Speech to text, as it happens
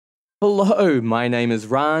Hello, my name is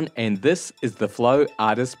Ran, and this is the Flow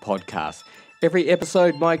Artist Podcast. Every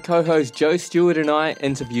episode, my co-host Joe Stewart and I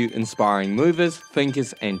interview inspiring movers,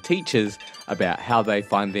 thinkers, and teachers about how they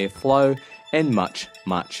find their flow and much,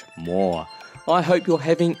 much more. I hope you're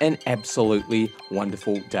having an absolutely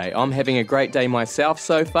wonderful day. I'm having a great day myself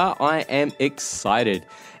so far. I am excited.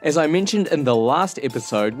 As I mentioned in the last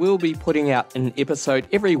episode, we'll be putting out an episode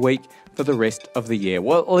every week for the rest of the year,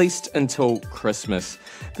 well, at least until Christmas.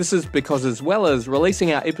 This is because, as well as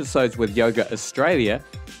releasing our episodes with Yoga Australia,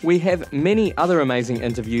 we have many other amazing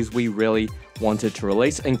interviews we really wanted to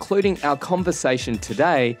release, including our conversation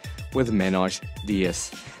today with Manoj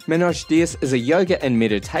Dias. Manoj Dias is a yoga and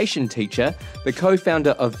meditation teacher, the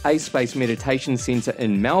co-founder of A Space Meditation Centre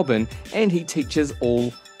in Melbourne, and he teaches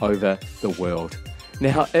all over the world.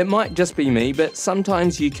 Now, it might just be me, but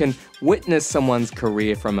sometimes you can witness someone's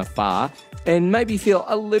career from afar and maybe feel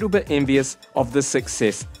a little bit envious of the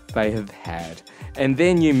success they have had. And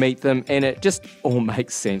then you meet them and it just all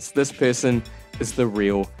makes sense. This person is the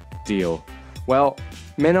real deal. Well,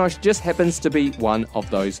 Manoj just happens to be one of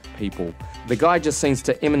those people. The guy just seems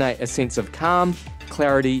to emanate a sense of calm,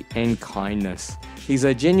 clarity, and kindness. He's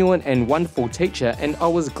a genuine and wonderful teacher, and I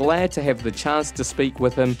was glad to have the chance to speak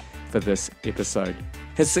with him for this episode.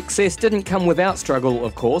 His success didn't come without struggle,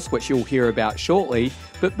 of course, which you'll hear about shortly,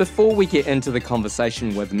 but before we get into the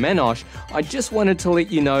conversation with Manoj, I just wanted to let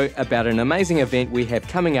you know about an amazing event we have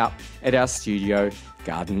coming up at our studio,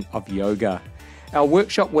 Garden of Yoga. Our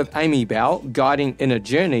workshop with Amy Bell, Guiding Inner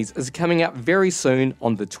Journeys, is coming up very soon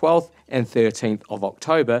on the 12th and 13th of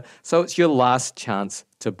October, so it's your last chance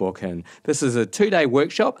to book in. This is a 2-day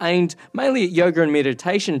workshop aimed mainly at yoga and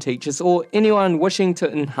meditation teachers or anyone wishing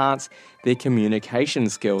to enhance their communication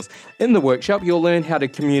skills. In the workshop, you'll learn how to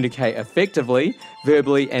communicate effectively,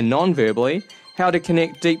 verbally and non-verbally, how to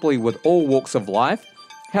connect deeply with all walks of life,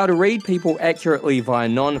 how to read people accurately via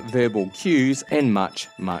non-verbal cues, and much,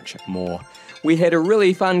 much more. We had a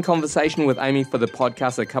really fun conversation with Amy for the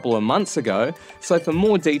podcast a couple of months ago, so for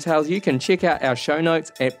more details you can check out our show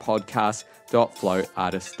notes at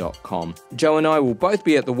podcast.flowartist.com. Joe and I will both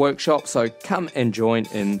be at the workshop, so come and join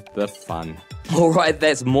in the fun. Alright,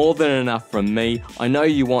 that's more than enough from me. I know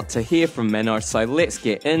you want to hear from Manoj, so let's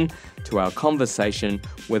get into our conversation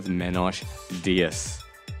with Manoj Dias.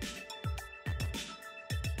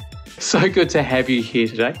 So good to have you here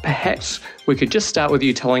today. Perhaps we could just start with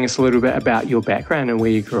you telling us a little bit about your background and where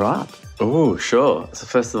you grew up. Oh, sure. So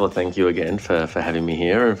first of all, thank you again for having me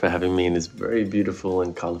here and for having me in this very beautiful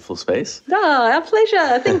and colourful space. Oh, our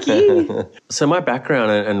pleasure. Thank you. So my background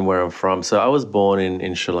and where I'm from. So I was born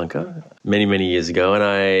in Sri Lanka many, many years ago, and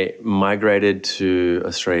I migrated to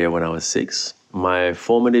Australia when I was 6. My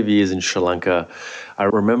formative years in Sri Lanka, I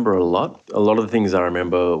remember a lot. A lot of the things I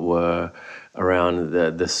remember were around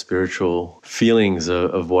the spiritual feelings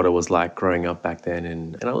of what it was like growing up back then.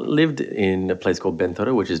 And I lived in a place called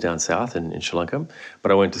Bentota, which is down south in Sri Lanka,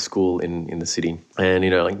 but I went to school in the city. And,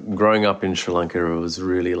 growing up in Sri Lanka, it was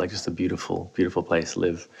really just a beautiful, beautiful place to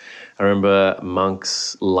live. I remember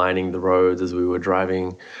monks lining the roads as we were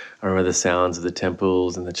driving. I remember the sounds of the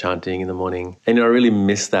temples and the chanting in the morning. And I really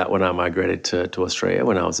missed that when I migrated to Australia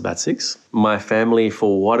when I was about 6. My family,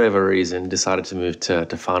 for whatever reason, decided to move to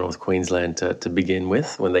Far North Queensland to begin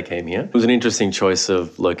with when they came here. It was an interesting choice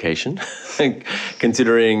of location,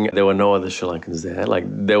 considering there were no other Sri Lankans there.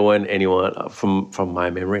 There weren't anyone from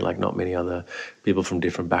my memory, not many other people from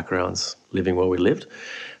different backgrounds living where we lived.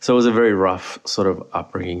 So it was a very rough sort of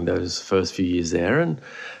upbringing those first few years there. And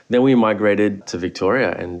then we migrated to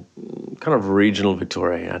Victoria and kind of regional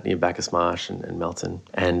Victoria out near Bacchus Marsh and Melton.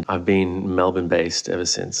 And I've been Melbourne-based ever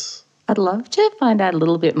since. I'd love to find out a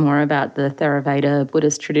little bit more about the Theravada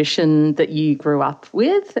Buddhist tradition that you grew up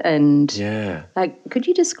with. And could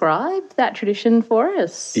you describe that tradition for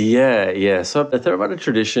us? Yeah. So the Theravada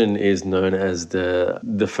tradition is known as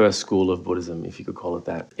the first school of Buddhism, if you could call it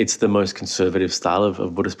that. It's the most conservative style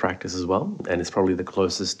of Buddhist practice as well. And it's probably the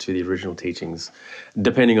closest to the original teachings,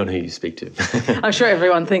 depending on who you speak to. I'm sure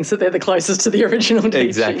everyone thinks that they're the closest to the original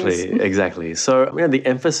teachings. Exactly. So the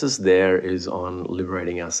emphasis there is on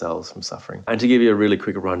liberating ourselves from suffering. And to give you a really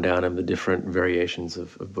quick rundown of the different variations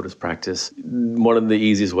of Buddhist practice, one of the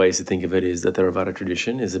easiest ways to think of it is that the Theravada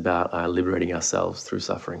tradition is about liberating ourselves through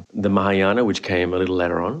suffering. The Mahayana, which came a little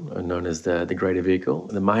later on, known as the Greater Vehicle,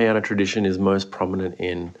 the Mahayana tradition is most prominent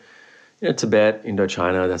in Tibet,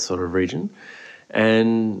 Indochina, that sort of region.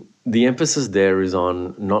 And the emphasis there is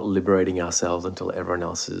on not liberating ourselves until everyone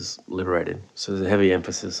else is liberated. So there's a heavy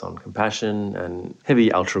emphasis on compassion and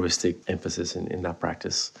heavy altruistic emphasis in that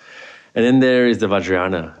practice. And then there is the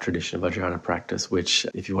Vajrayana tradition, Vajrayana practice, which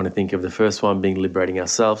if you want to think of the first one being liberating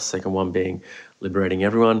ourselves, second one being liberating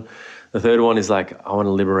everyone, the third one is like, I want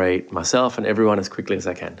to liberate myself and everyone as quickly as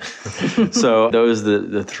I can. So those are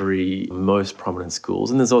the three most prominent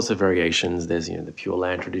schools. And there's also variations. There's, the Pure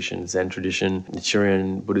Land tradition, Zen tradition,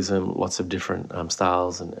 Nichiren Buddhism, lots of different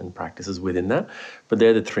styles and practices within that. But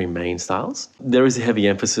they're the three main styles. There is a heavy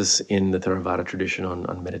emphasis in the Theravada tradition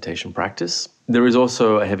on meditation practice. There is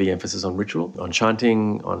also a heavy emphasis on ritual, on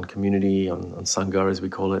chanting, on community, on Sangha, as we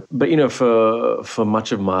call it. But, for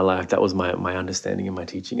much of my life, that was my understanding and my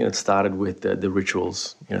teaching. And it started with the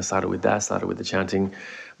rituals, started with the chanting.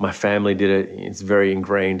 My family did it. It's very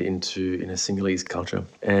ingrained in a Sinhalese culture.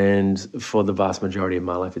 And for the vast majority of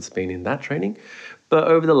my life, it's been in that training. But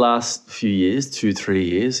over the last few years, 2-3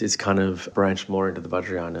 years, it's kind of branched more into the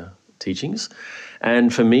Vajrayana teachings.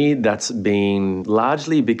 And for me, that's been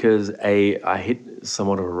largely because I hit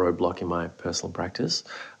somewhat of a roadblock in my personal practice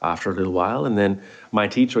after a little while. And then my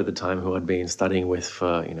teacher at the time, who I'd been studying with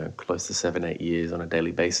for, close to 7-8 years on a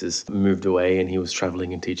daily basis, moved away and he was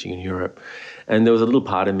traveling and teaching in Europe. And there was a little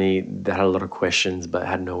part of me that had a lot of questions, but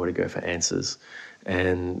had nowhere to go for answers.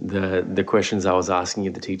 And the questions I was asking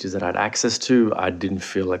of the teachers that I had access to, I didn't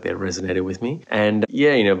feel like they resonated with me. And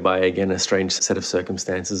by, again, a strange set of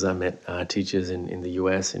circumstances, I met teachers in the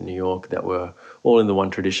US, in New York, that were all in the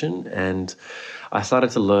one tradition. And I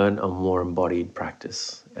started to learn a more embodied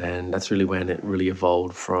practice. And that's really when it really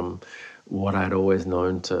evolved from what I had always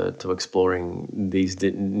known to exploring these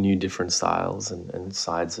new different styles and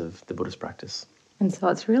sides of the Buddhist practice. And so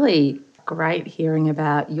it's really great hearing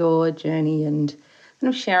about your journey and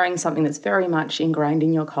kind of sharing something that's very much ingrained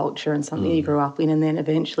in your culture and something you grew up in, and then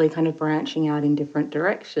eventually kind of branching out in different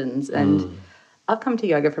directions. And I've come to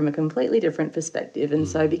yoga from a completely different perspective. And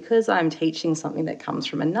so because I'm teaching something that comes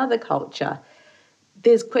from another culture,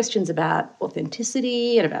 there's questions about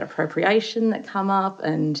authenticity and about appropriation that come up,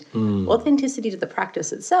 and authenticity to the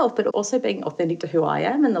practice itself, but also being authentic to who I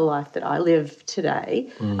am and the life that I live today.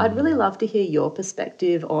 I'd really love to hear your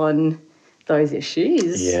perspective on those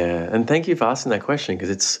issues. Yeah, and thank you for asking that question, because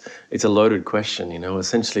it's a loaded question.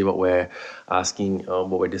 Essentially what we're asking,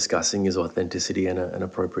 what we're discussing is authenticity and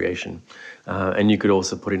appropriation. And you could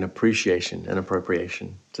also put in appreciation and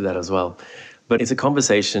appropriation to that as well. But it's a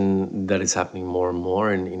conversation that is happening more and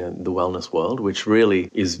more in the wellness world, which really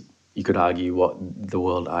is, you could argue, what the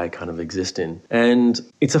world I kind of exist in. And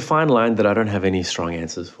it's a fine line that I don't have any strong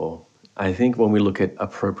answers for. I think when we look at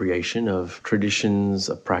appropriation of traditions,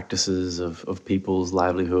 of practices, of people's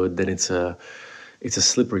livelihood, then it's a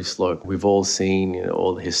slippery slope. We've all seen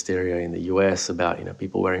all the hysteria in the US about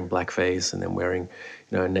people wearing blackface and then wearing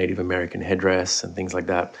a Native American headdress and things like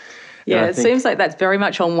that. Yeah, it seems like that's very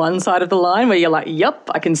much on one side of the line where you're like, yep,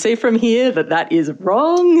 I can see from here that is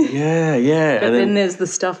wrong. Yeah. But then there's the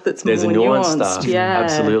stuff that's more nuanced. Stuff. Yeah,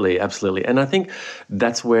 absolutely. And I think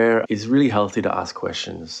that's where it's really healthy to ask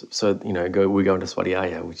questions. So, we go into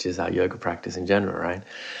Swadhyaya, which is our yoga practice in general, right?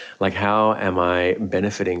 Like, how am I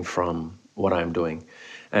benefiting from what I'm doing?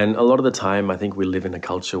 And a lot of the time, I think we live in a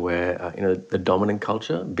culture where, the dominant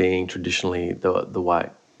culture, being traditionally the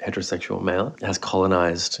white heterosexual male, has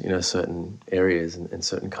colonized, certain areas and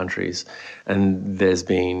certain countries. And there's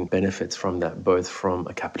been benefits from that, both from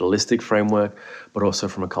a capitalistic framework, but also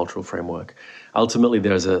from a cultural framework. Ultimately,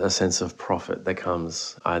 there's a sense of profit that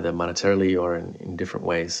comes either monetarily or in different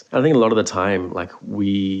ways. I think a lot of the time,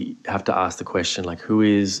 we have to ask the question, who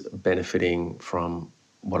is benefiting from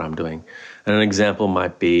what I'm doing? And an example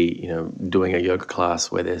might be, doing a yoga class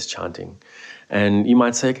where there's chanting. And you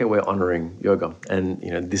might say, okay, we're honoring yoga. And,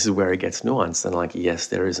 this is where it gets nuanced. And yes,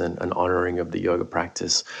 there is an honoring of the yoga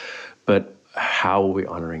practice. But how are we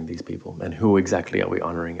honoring these people? And who exactly are we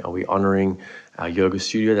honoring? Are we honoring our yoga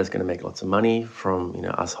studio that's going to make lots of money from,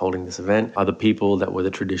 us holding this event? Are the people that were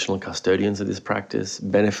the traditional custodians of this practice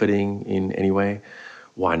benefiting in any way?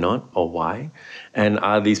 Why not, or why? And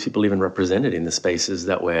are these people even represented in the spaces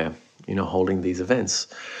that we're, holding these events?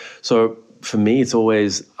 So for me, it's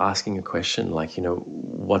always asking a question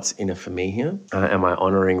what's in it for me here? Am I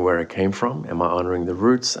honoring where it came from? Am I honoring the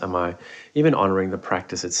roots? Am I even honoring the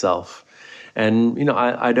practice itself? And,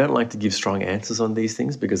 I don't like to give strong answers on these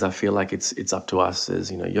things, because I feel like it's up to us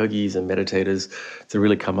as, yogis and meditators to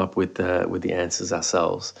really come up with the answers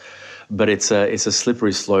ourselves. But it's a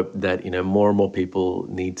slippery slope that, more and more people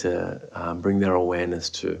need to bring their awareness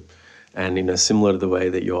to. And, similar to the way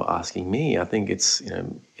that you're asking me, I think it's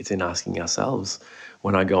in asking ourselves.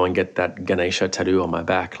 When I go and get that Ganesha tattoo on my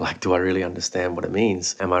back, do I really understand what it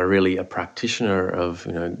means? Am I really a practitioner of,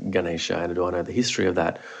 Ganesha, and do I know the history of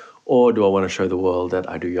that? Or do I want to show the world that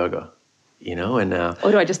I do yoga? and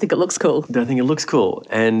Or do I just think it looks cool? I think it looks cool.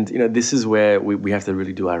 And, this is where we have to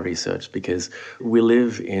really do our research, because we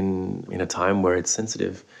live in a time where it's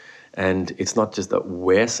sensitive. And it's not just that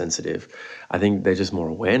we're sensitive. I think there's just more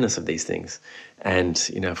awareness of these things. And,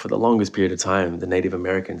 for the longest period of time, the Native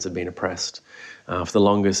Americans have been oppressed. For the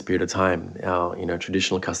longest period of time, our,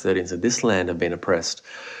 traditional custodians of this land have been oppressed.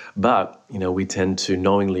 But, we tend to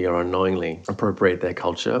knowingly or unknowingly appropriate their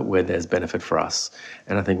culture where there's benefit for us.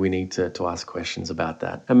 And I think we need to ask questions about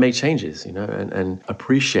that and make changes, and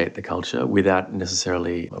appreciate the culture without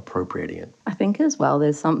necessarily appropriating it. I think as well,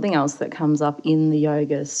 there's something else that comes up in the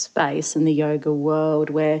yoga space and the yoga world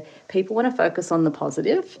where people want to focus on the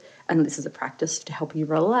positive. And this is a practice to help you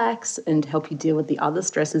relax and to help you deal with the other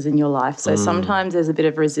stresses in your life. So sometimes there's a bit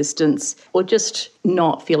of resistance or just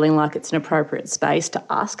not feeling like it's an appropriate space to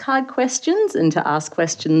ask hard questions and to ask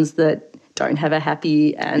questions that don't have a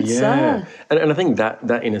happy answer. Yeah, and I think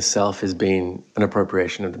that in itself has been an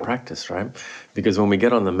appropriation of the practice, right? Because when we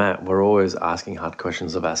get on the mat, we're always asking hard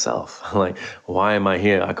questions of ourselves. Like, why am I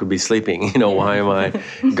here? I could be sleeping. Why am I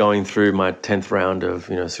going through my 10th round of,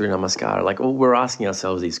 Surya Namaskar? Like, we're asking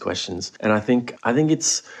ourselves these questions. And I think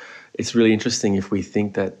it's really interesting if we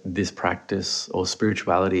think that this practice or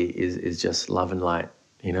spirituality is just love and light,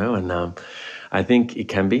 and I think it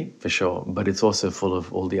can be, for sure, but it's also full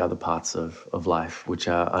of all the other parts of life, which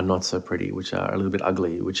are not so pretty, which are a little bit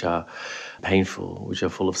ugly, which are painful, which are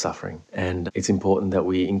full of suffering. And it's important that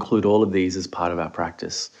we include all of these as part of our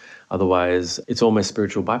practice. Otherwise, it's almost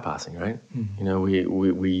spiritual bypassing, right?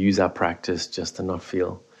 Mm-hmm. We use our practice just to not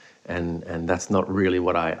feel. And that's not really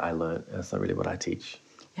what I learned. That's not really what I teach.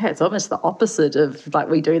 Yeah, it's almost the opposite of like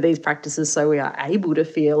we do these practices so we are able to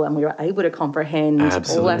feel and we are able to comprehend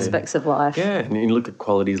all aspects of life. Yeah, and you look at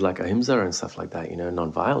qualities like ahimsa and stuff like that,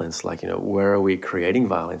 non-violence, like, where are we creating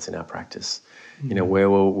violence in our practice? Mm-hmm.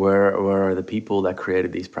 Where are the people that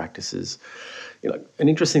created these practices? An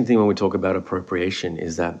interesting thing when we talk about appropriation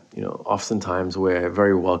is that, oftentimes we're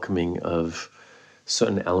very welcoming of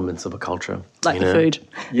certain elements of a culture. Like the food.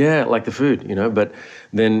 Yeah, like the food, but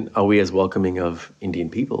then are we as welcoming of Indian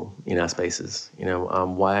people in our spaces?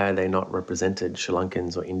 Why are they not represented, Sri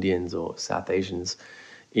Lankans or Indians or South Asians,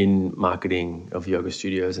 in marketing of yoga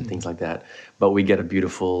studios and things like that? But we get a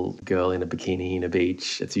beautiful girl in a bikini in a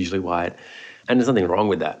beach. It's usually white. And there's nothing wrong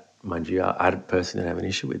with that, mind you. I personally don't have an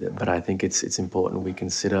issue with it, but I think it's important we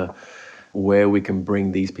consider where we can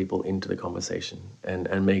bring these people into the conversation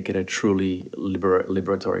and make it a truly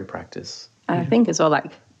liberatory practice. And I think as well,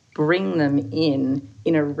 like, bring them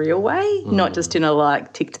in a real way, not just in a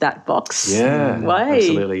ticked that box way.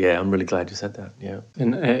 Absolutely. Yeah, I'm really glad you said that. Yeah.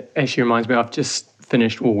 And it actually reminds me,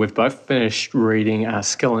 we've both finished reading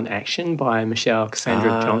Skill in Action by Michelle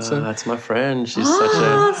Cassandra Johnson. That's my friend. She's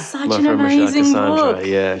such an amazing book.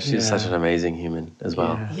 Yeah, she's such an amazing human as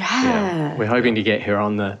well. Yeah. We're hoping to get her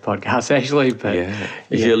on the podcast, actually. But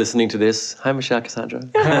if you're listening to this, hi, Michelle Cassandra.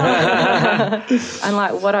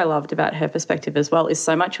 And what I loved about her perspective as well is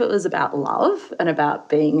so much it was about love and about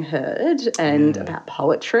being heard and about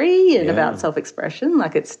poetry and about self-expression.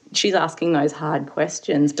 She's asking those hard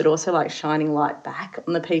questions, but also shining light back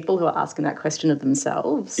on the people who are asking that question of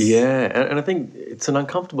themselves. Yeah, and I think it's an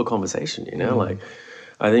uncomfortable conversation,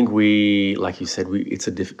 I think like you said, it's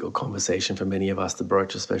a difficult conversation for many of us to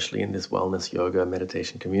broach, especially in this wellness, yoga,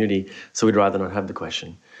 meditation community. So we'd rather not have the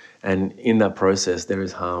question. And in that process, there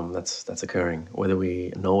is harm that's occurring, whether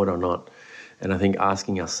we know it or not. And I think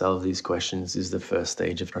asking ourselves these questions is the first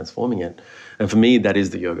stage of transforming it. And for me, that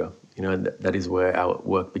is the yoga. That is where our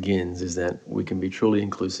work begins, is that we can be truly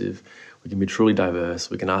inclusive, we can be truly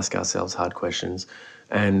diverse, we can ask ourselves hard questions,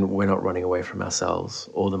 and we're not running away from ourselves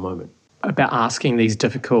or the moment. About asking these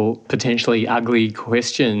difficult, potentially ugly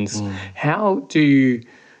questions, how do you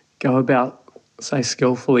go about, say,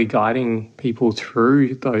 skillfully guiding people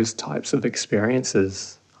through those types of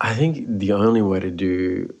experiences? I think the only way to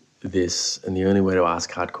do this and the only way to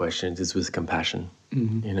ask hard questions is with compassion.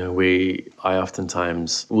 Mm-hmm. I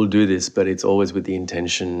oftentimes will do this, but it's always with the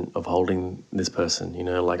intention of holding this person,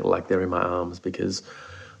 like they're in my arms, because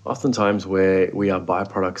oftentimes we are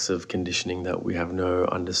byproducts of conditioning that we have no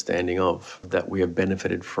understanding of, that we have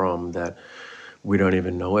benefited from, that we don't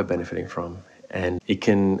even know we're benefiting from. And it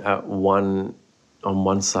can, on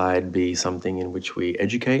one side, be something in which we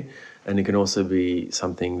educate, and it can also be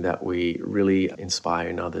something that we really inspire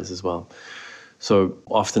in others as well. So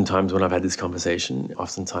oftentimes when I've had this conversation,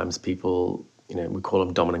 oftentimes people, we call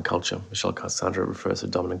them dominant culture. Michelle Cassandra refers to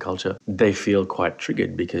dominant culture. They feel quite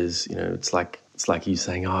triggered because, it's It's like you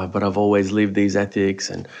saying, oh, but I've always lived these ethics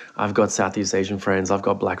and I've got Southeast Asian friends, I've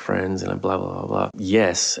got black friends and blah, blah, blah, blah.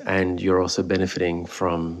 Yes, and you're also benefiting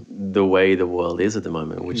from the way the world is at the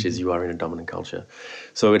moment, which is you are in a dominant culture.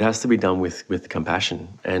 So it has to be done with compassion,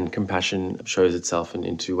 and compassion shows itself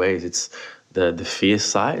in two ways. It's the fierce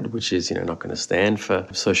side, which is, not going to stand for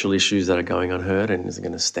social issues that are going unheard and is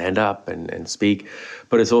going to stand up and speak.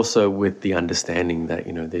 But it's also with the understanding that,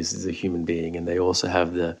 this is a human being and they also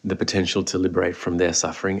have the potential to liberate from their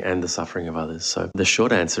suffering and the suffering of others. So the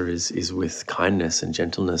short answer is with kindness and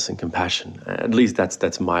gentleness and compassion. At least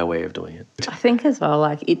that's my way of doing it. I think as well,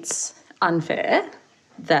 like, it's unfair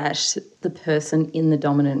that the person in the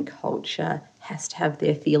dominant culture has to have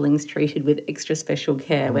their feelings treated with extra special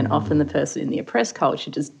care when often the person in the oppressed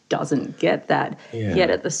culture just doesn't get that. Yeah.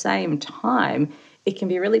 Yet at the same time, it can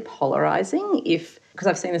be really polarising because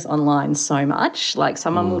I've seen this online so much, like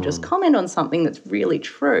someone will just comment on something that's really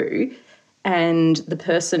true and the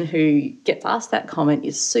person who gets asked that comment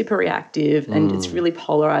is super reactive and it's really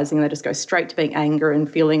polarising. They just go straight to being angry and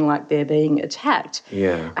feeling like they're being attacked.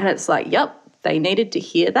 Yeah. And it's like, yep, they needed to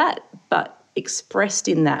hear that, but expressed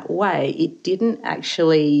in that way, it didn't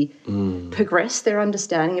actually progress their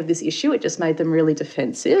understanding of this issue. It just made them really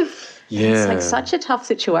defensive. Yeah. It's like such a tough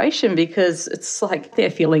situation because it's like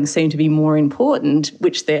their feelings seem to be more important,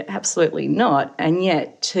 which they're absolutely not. And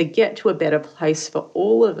yet to get to a better place for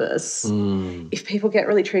all of us, if people get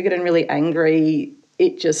really triggered and really angry,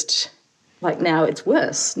 it just... like now it's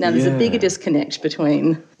worse. Now there's a bigger disconnect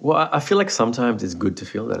between... Well, I feel like sometimes it's good to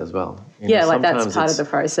feel that as well. Like that's part of the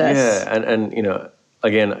process. Yeah, and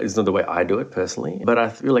again, it's not the way I do it personally, but I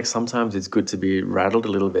feel like sometimes it's good to be rattled a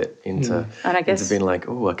little bit into being like,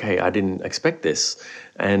 oh, okay, I didn't expect this.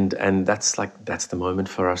 And that's the moment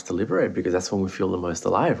for us to liberate, because that's when we feel the most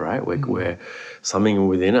alive, right? Where something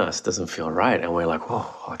within us doesn't feel right and we're like, whoa,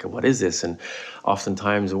 like, what is this? And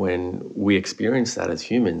oftentimes when we experience that as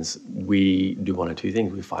humans, we do one or two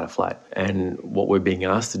things. We fight or flight. And what we're being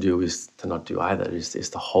asked to do is to not do either, is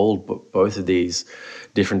to hold both of these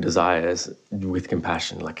different desires with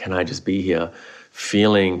compassion. Like, can I just be here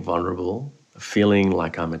feeling vulnerable, feeling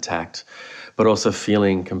like I'm attacked, but also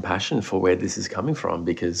feeling compassion for where this is coming from,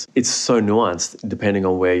 because it's so nuanced depending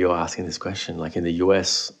on where you're asking this question. Like in the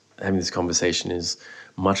US, having this conversation is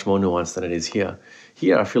much more nuanced than it is here.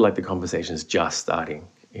 Here, I feel like the conversation is just starting.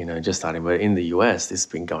 But in the US, this has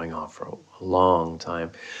been going on for a long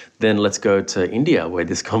time. Then let's go to India, where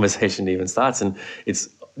this conversation even starts, and it's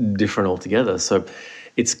different altogether. So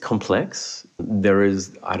it's complex. There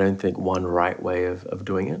is, I don't think, one right way of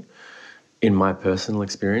doing it. In my personal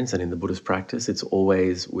experience and in the Buddhist practice, it's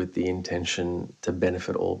always with the intention to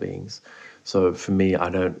benefit all beings. So for me,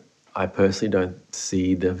 I personally don't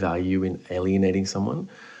see the value in alienating someone.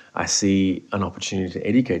 I see an opportunity to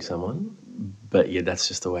educate someone, but yeah, that's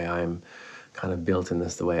just the way I'm kind of built, and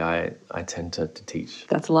that's the way I tend to teach.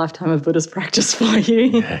 That's a lifetime of Buddhist practice for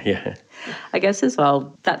you. Yeah. I guess as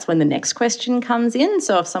well, that's when the next question comes in.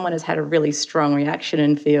 So if someone has had a really strong reaction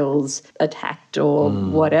and feels attacked or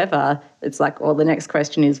whatever, it's like, well, the next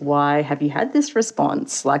question is, why have you had this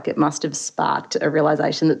response? Like, it must have sparked a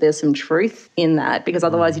realisation that there's some truth in that, because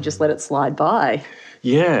otherwise you just let it slide by.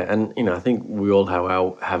 Yeah, and I think we all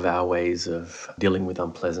have our ways of dealing with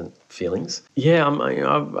unpleasant feelings. Yeah,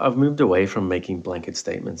 I've moved away from making blanket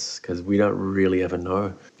statements, because we don't really ever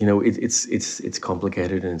know. It's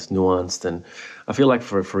complicated and it's nuanced, and I feel like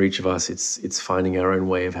for each of us, it's finding our own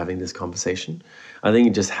way of having this conversation. I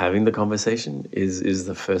think just having the conversation is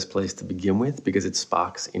the first place to begin with, because it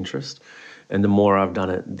sparks interest. And the more I've done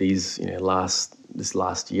it this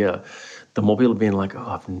last year, the more people being like,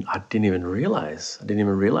 oh, I didn't even realize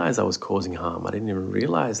I was causing harm. I didn't even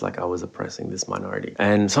realize like I was oppressing this minority.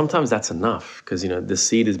 And sometimes that's enough, because, the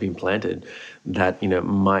seed has been planted that,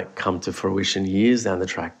 might come to fruition years down the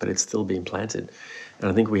track, but it's still being planted. And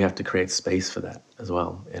I think we have to create space for that as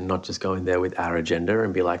well, and not just go in there with our agenda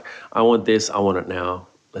and be like, I want this, I want it now,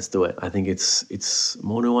 let's do it. I think it's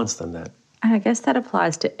more nuanced than that. And I guess that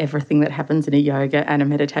applies to everything that happens in a yoga and a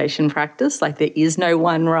meditation practice. Like, there is no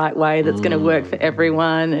one right way that's going to work for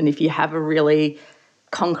everyone. And if you have a really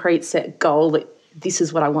concrete set goal that this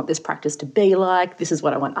is what I want this practice to be like, this is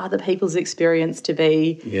what I want other people's experience to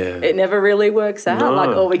be, it never really works out. No. Like,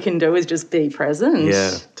 all we can do is just be present.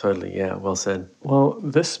 Yeah, totally. Yeah, well said. Well,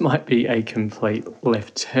 this might be a complete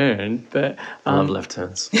left turn, but... I love left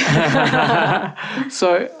turns.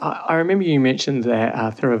 So I remember you mentioned that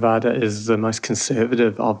Theravada is the most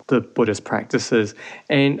conservative of the Buddhist practices,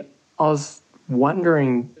 and I was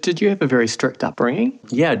wondering, did you have a very strict upbringing?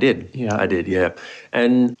 Yeah, I did. Yeah. I did, yeah.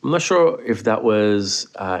 And I'm not sure if that was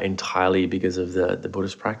entirely because of the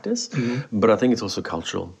Buddhist practice, but I think it's also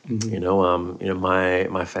cultural.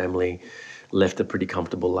 My family left a pretty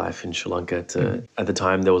comfortable life in Sri Lanka. At the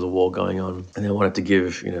time, there was a war going on, and they wanted to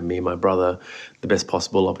give me and my brother the best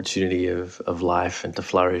possible opportunity of life and to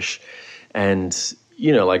flourish. And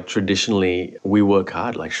like traditionally, we work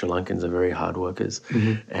hard. Like Sri Lankans are very hard workers,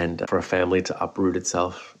 and for a family to uproot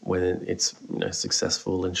itself when it's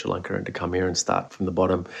successful in Sri Lanka and to come here and start from the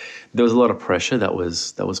bottom, there was a lot of pressure that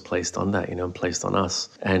was placed on that, and placed on us.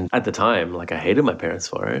 And at the time, like I hated my parents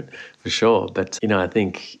for it, for sure. But I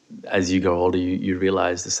think as you grow older, you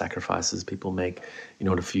realize the sacrifices people make in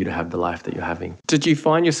order for you to have the life that you're having. Did you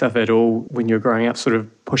find yourself at all when you were growing up sort of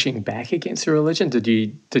pushing back against your religion? Did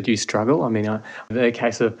you struggle? I mean, the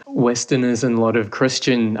case of Westerners and a lot of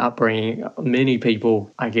Christian upbringing, many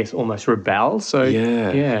people, I guess, almost rebel. So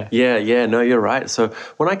yeah. No, you're right. So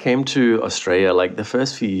when I came to Australia, like the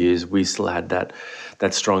first few years, we still had that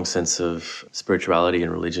strong sense of spirituality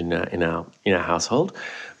and religion in our household.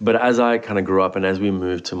 But as I kind of grew up and as we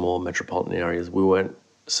moved to more metropolitan areas, we weren't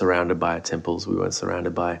surrounded by temples. We weren't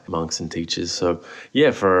surrounded by monks and teachers. So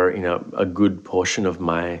yeah, for a good portion of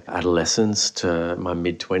my adolescence to my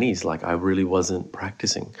mid-20s, like I really wasn't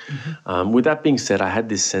practicing. With that being said, I had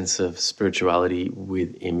this sense of spirituality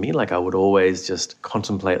within me. Like I would always just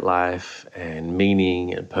contemplate life and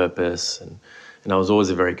meaning and purpose, and I was always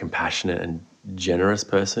a very compassionate and generous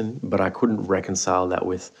person, but I couldn't reconcile that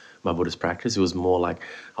with my Buddhist practice. It was more like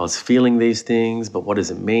I was feeling these things, but what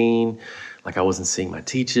does it mean? Like I wasn't seeing my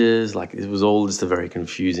teachers. Like it was all just a very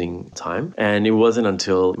confusing time. And it wasn't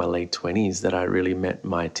until my late 20s that I really met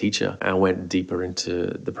my teacher. I went deeper into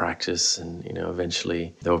the practice, and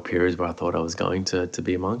eventually there were periods where I thought I was going to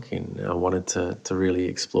be a monk, and I wanted to really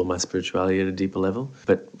explore my spirituality at a deeper level,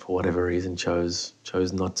 but for whatever reason chose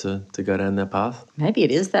not to go down that path. Maybe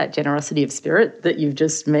it is that generosity of spirit that you've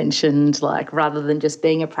just mentioned, like rather than just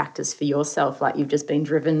being a practice for yourself, like you've just been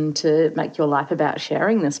driven to make your life about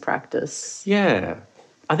sharing this practice. Yeah.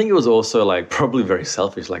 I think it was also like probably very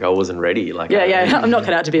selfish. Like I wasn't ready. Like I'm not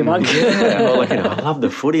cut out to be a monk. Or like, I love the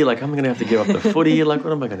footy. Like I'm going to have to give up the footy. Like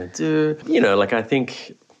what am I going to do? Like I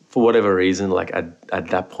think for whatever reason, like at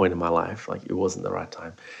that point in my life, like it wasn't the right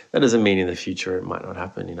time. That doesn't mean in the future it might not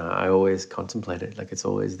happen. I always contemplate it. Like it's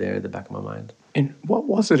always there at the back of my mind. And what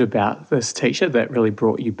was it about this teacher that really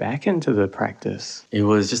brought you back into the practice? It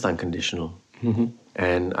was just unconditional.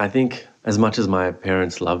 And I think as much as my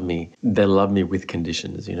parents loved me, they loved me with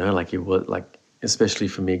conditions, like it was like, especially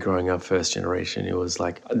for me growing up first generation, it was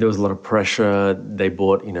like there was a lot of pressure. They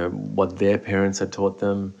bought, what their parents had taught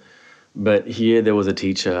them. But here there was a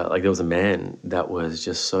teacher, like there was a man that was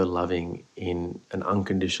just so loving in an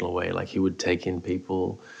unconditional way. Like he would take in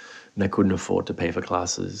people that couldn't afford to pay for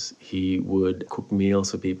classes. He would cook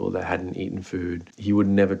meals for people that hadn't eaten food. He would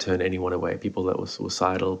never turn anyone away, people that were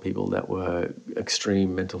suicidal, people that were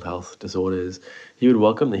extreme mental health disorders. He would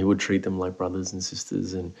welcome them. He would treat them like brothers and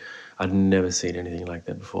sisters, and I'd never seen anything like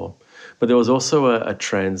that before. But there was also a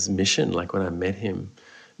transmission. Like when I met him,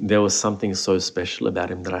 there was something so special about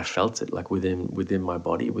him that I felt it like within my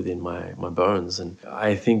body, within my bones. And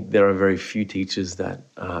I think there are very few teachers that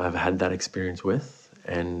I've had that experience with.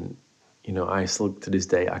 And, I still, to this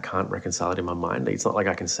day, I can't reconcile it in my mind. It's not like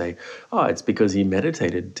I can say, oh, it's because he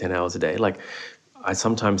meditated 10 hours a day. Like, I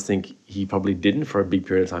sometimes think he probably didn't for a big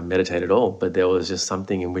period of time meditate at all, but there was just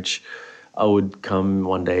something in which I would come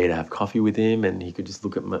one day to have coffee with him, and he could just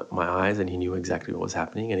look at my eyes and he knew exactly what was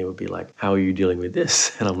happening, and he would be like, how are you dealing with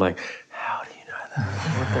this? And I'm like, how do you know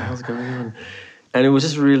that? What the hell's going on? And it was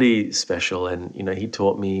just really special. And, he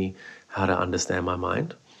taught me how to understand my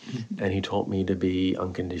mind. And he taught me to be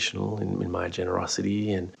unconditional in my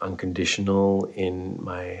generosity and unconditional in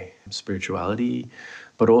my spirituality,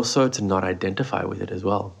 but also to not identify with it as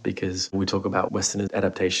well. Because we talk about Western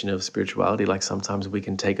adaptation of spirituality, like sometimes we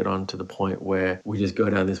can take it on to the point where we just go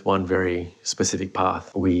down this one very specific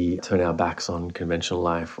path. We turn our backs on conventional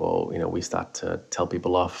life, or, we start to tell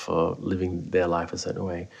people off for living their life a certain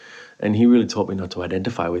way. And he really taught me not to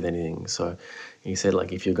identify with anything. So he said,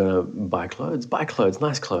 like, if you're going to buy clothes,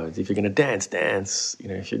 nice clothes. If you're going to dance.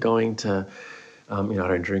 If you're going to, I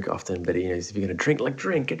don't drink often, but, if you're going to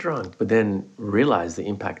drink, get drunk. But then realize the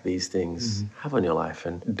impact these things have on your life,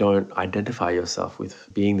 and don't identify yourself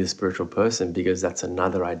with being this spiritual person, because that's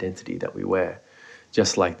another identity that we wear.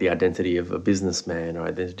 Just like the identity of a businessman or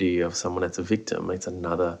identity of someone that's a victim, it's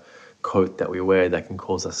another coat that we wear that can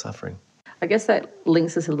cause us suffering. I guess that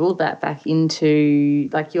links us a little bit back into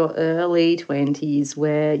like your early 20s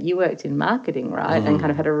where you worked in marketing, right? And kind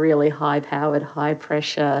of had a really high-powered,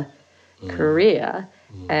 high-pressure career.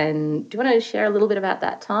 And do you want to share a little bit about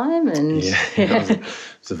that time? And It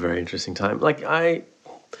was a very interesting time.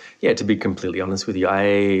 To be completely honest with you,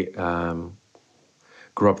 I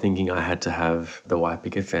grew up thinking I had to have the white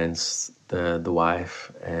picket fence, the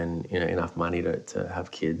wife, and enough money to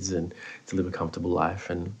have kids and to live a comfortable life.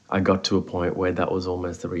 And I got to a point where that was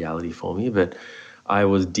almost a reality for me, but I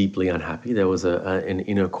was deeply unhappy. There was an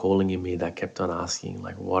inner calling in me that kept on asking,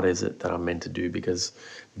 like, what is it that I'm meant to do? Because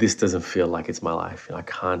this doesn't feel like it's my life. I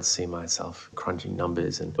can't see myself crunching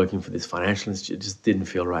numbers and working for this financial institute. It just didn't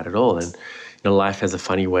feel right at all. And life has a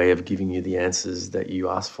funny way of giving you the answers that you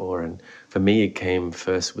ask for. And for me, it came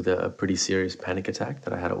first with a pretty serious panic attack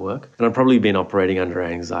that I had at work. And I'd probably been operating under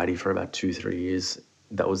anxiety for about 2-3 years.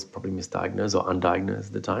 That was probably misdiagnosed or undiagnosed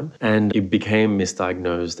at the time. And it became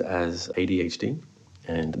misdiagnosed as ADHD.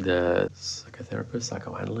 And the psychotherapist,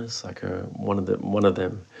 psychoanalyst, one of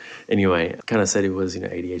them, anyway, kind of said it was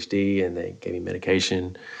ADHD, and they gave me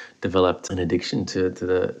medication, developed an addiction to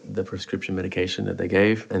the prescription medication that they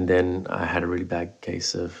gave, and then I had a really bad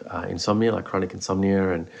case of insomnia, like chronic insomnia,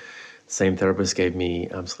 and the same therapist gave me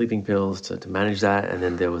sleeping pills to manage that. And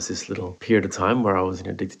then there was this little period of time where I was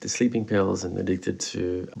addicted to sleeping pills and addicted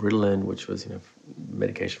to Ritalin, which was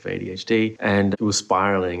medication for ADHD, and it was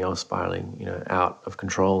spiraling. I was spiraling out of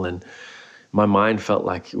control, and my mind felt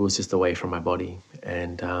like it was just away from my body.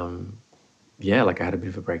 And I had a bit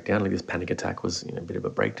of a breakdown. Like this panic attack was a bit of a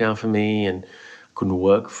breakdown for me, and couldn't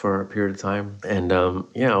work for a period of time. And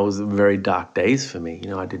it was very dark days for me.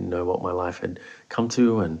 I didn't know what my life had come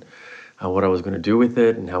to, and what I was going to do with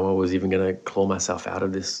it, and how I was even going to claw myself out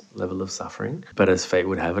of this level of suffering. But as fate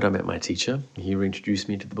would have it, I met my teacher. He reintroduced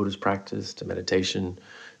me to the Buddhist practice, to meditation,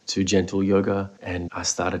 to gentle yoga, and I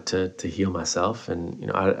started to heal myself.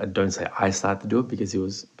 And I don't say I started to do it, because it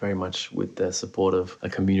was very much with the support of a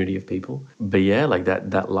community of people. But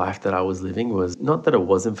that life that I was living was not that it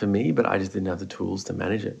wasn't for me, but I just didn't have the tools to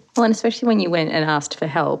manage it. Well, and especially when you went and asked for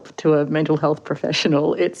help to a mental health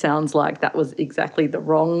professional, it sounds like that was exactly the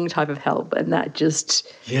wrong type of help, and that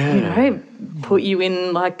just put you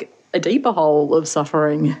in like a deeper hole of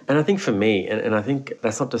suffering. And I think for me, and I think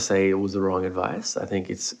that's not to say it was the wrong advice. I think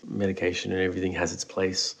it's medication and everything has its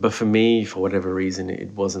place. But for me, for whatever reason,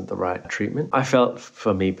 it wasn't the right treatment. I felt,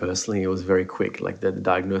 for me personally, it was very quick. Like the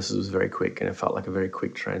diagnosis was very quick, and it felt like a very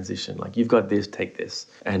quick transition. Like, you've got this, take this.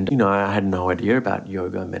 And, I had no idea about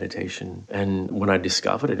yoga, meditation. And when I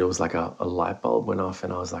discovered it, it was like a light bulb went off,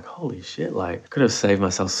 and I was like, holy shit, like, I could have saved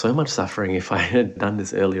myself so much suffering if I had done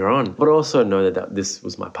this earlier on. But also know that this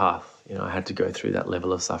was my path. I had to go through that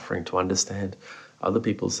level of suffering to understand other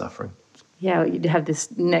people's suffering. Yeah, you'd have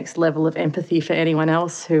this next level of empathy for anyone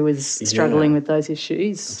else who is struggling with those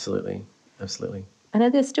issues. Absolutely. And are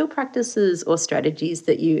there still practices or strategies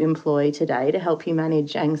that you employ today to help you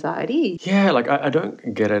manage anxiety? Yeah, I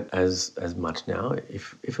don't get it as much now,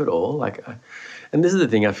 if at all. And this is the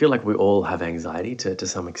thing, I feel like we all have anxiety to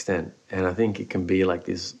some extent. And I think it can be like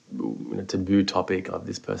this taboo topic of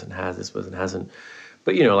this person has, this person hasn't.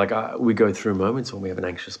 But, we go through moments when we have an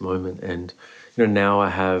anxious moment, and, now I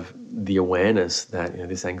have the awareness that,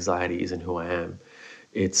 this anxiety isn't who I am.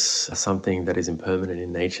 It's something that is impermanent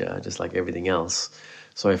in nature, just like everything else.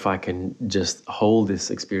 So if I can just hold this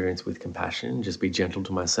experience with compassion, just be gentle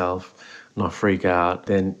to myself, not freak out,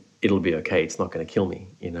 then it'll be okay. It's not going to kill me,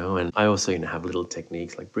 And I also, have little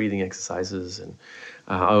techniques like breathing exercises, and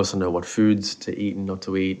I also know what foods to eat and not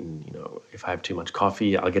to eat. And, if I have too much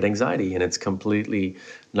coffee, I'll get anxiety, and it's completely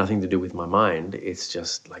nothing to do with my mind. It's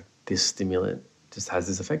just like this stimulant just has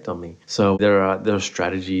this effect on me. So there are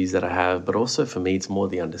strategies that I have, but also for me, it's more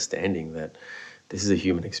the understanding that this is a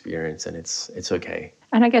human experience, and it's okay.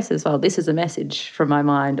 And I guess as well, this is a message from my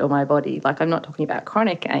mind or my body. Like, I'm not talking about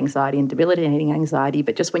chronic anxiety and debilitating anxiety,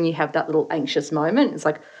 but just when you have that little anxious moment, it's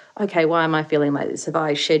like, okay, why am I feeling like this? Have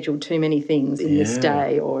I scheduled too many things in this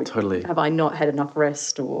day, or totally. Have I not had enough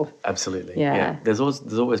rest? Or absolutely, yeah. There's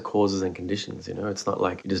always causes and conditions. It's not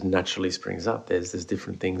like it just naturally springs up. There's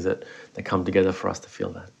different things that come together for us to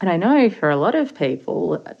feel that. And I know for a lot of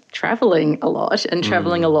people, traveling a lot and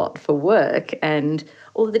traveling a lot for work, and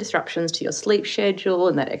all of the disruptions to your sleep schedule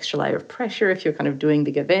and that extra layer of pressure if you're kind of doing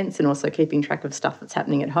big events and also keeping track of stuff that's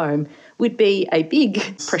happening at home would be a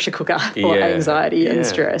big pressure cooker for anxiety and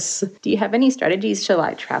stress. Do you have any strategies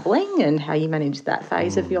to traveling and how you manage that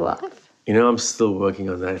phase of your life? I'm still working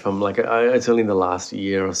on that. If I'm it's only in the last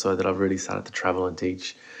year or so that I've really started to travel and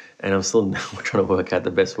teach. And I'm still trying to work out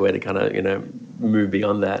the best way to kind of, move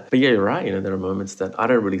beyond that. But yeah, you're right. There are moments that I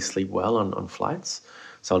don't really sleep well on flights.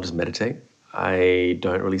 So I'll just meditate. I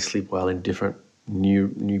don't really sleep well in different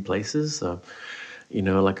new places. So,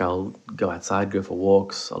 like I'll go outside, go for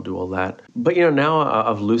walks, I'll do all that. But, now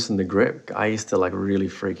I've loosened the grip. I used to like really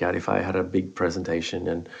freak out if I had a big presentation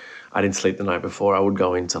and I didn't sleep the night before. I would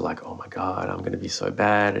go into like, oh my God, I'm going to be so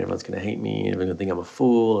bad and everyone's going to hate me and everyone's going to think I'm a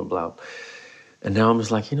fool and blah. And now I'm just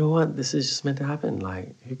like, you know what? This is just meant to happen.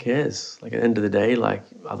 Like, who cares? Like, at the end of the day, like,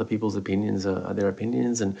 other people's opinions are their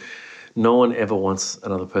opinions, and no one ever wants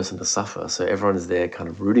another person to suffer. So everyone is there kind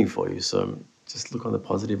of rooting for you. So just look on the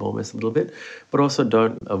positive almost a little bit, but also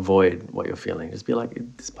don't avoid what you're feeling. Just be like,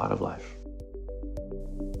 it's part of life.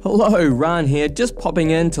 Hello, Ran here, just popping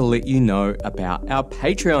in to let you know about our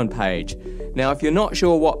Patreon page. Now, if you're not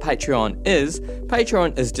sure what Patreon is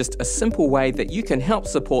just a simple way that you can help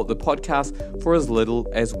support the podcast for as little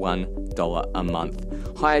as $1 a month.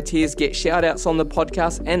 Higher tiers get shout-outs on the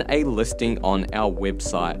podcast and a listing on our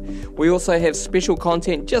website. We also have special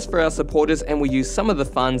content just for our supporters, and we use some of the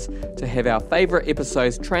funds to have our favourite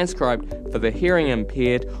episodes transcribed for the hearing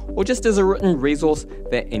impaired, or just as a written resource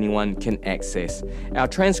that anyone can access. Our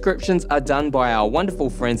transcriptions are done by our wonderful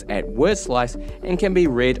friends at WordSlice and can be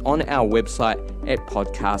read on our website at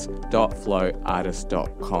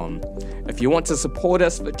podcast.flowartist.com. If you want to support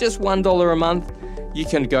us for just $1 a month, you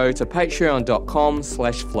can go to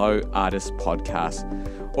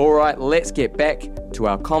patreon.com/flowartistpodcast. All right, let's get back to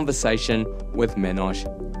our conversation with Manoj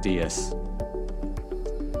Dias.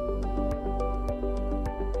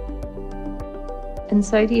 And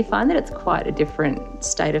so do you find that it's quite a different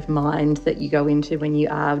state of mind that you go into when you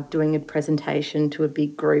are doing a presentation to a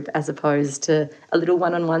big group as opposed to a little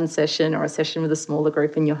one-on-one session or a session with a smaller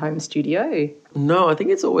group in your home studio? No, I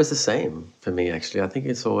think it's always the same for me, actually. I think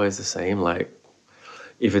it's always the same. Like,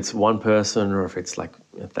 if it's one person or if it's like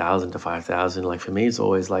 1,000 to 5,000, like for me, it's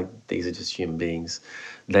always like, these are just human beings.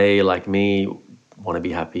 They, like me, want to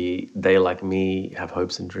be happy. They, like me, have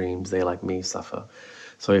hopes and dreams. They, like me, suffer.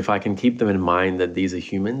 So if I can keep them in mind that these are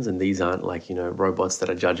humans and these aren't like, robots that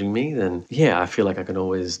are judging me, then yeah, I feel like I can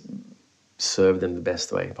always serve them the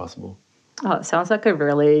best way possible. Oh, it sounds like a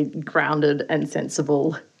really grounded and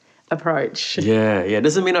sensible approach. Yeah. It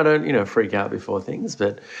doesn't mean I don't, freak out before things,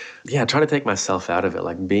 but yeah, I try to take myself out of it.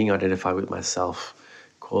 Like, being identified with myself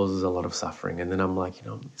causes a lot of suffering. And then I'm like,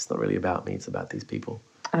 it's not really about me, it's about these people.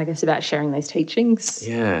 And I guess about sharing those teachings.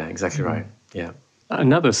 Yeah, exactly right. Yeah.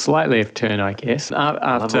 Another slight left turn, I guess.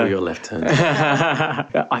 I love all your left turns.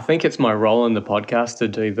 I think it's my role in the podcast to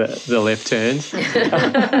do the left turns.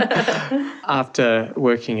 After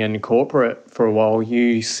working in corporate for a while,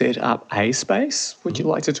 you set up A Space. Would you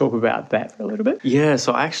like to talk about that for a little bit? Yeah,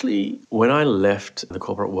 so actually, when I left the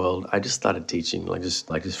corporate world, I just started teaching, just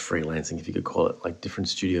freelancing, if you could call it, like different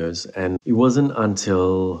studios. And it wasn't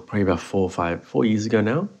until probably about 4 years ago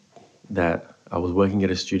now that I was working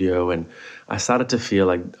at a studio and I started to feel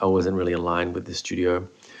like I wasn't really aligned with the studio.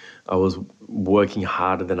 I was working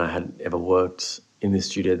harder than I had ever worked in this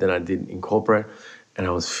studio than I did in corporate. And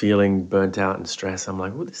I was feeling burnt out and stressed. I'm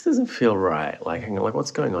like, well, this doesn't feel right. Like, hang on, like,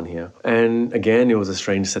 what's going on here? And again, it was a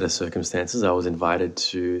strange set of circumstances. I was invited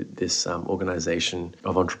to this organization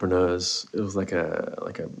of entrepreneurs. It was like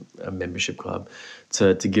a membership club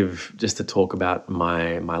to talk about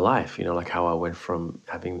my life, like how I went from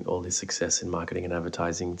having all this success in marketing and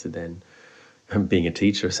advertising to then being a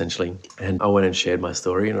teacher, essentially. And I went and shared my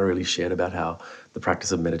story, and I really shared about how the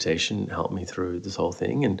practice of meditation helped me through this whole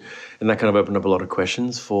thing. And that kind of opened up a lot of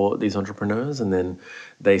questions for these entrepreneurs. And then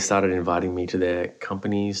they started inviting me to their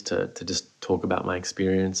companies to just talk about my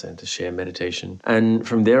experience and to share meditation. And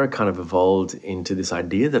from there, it kind of evolved into this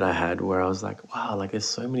idea that I had where I was like, wow, like there's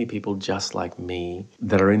so many people just like me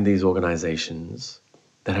that are in these organizations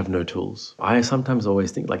that have no tools. I sometimes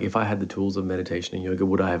always think, like, if I had the tools of meditation and yoga,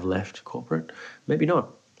 would I have left corporate? Maybe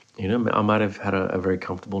not. I might have had a very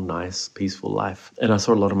comfortable, nice, peaceful life. And I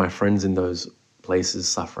saw a lot of my friends in those places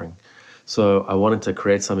suffering. So I wanted to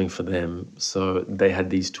create something for them so they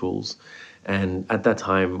had these tools. And at that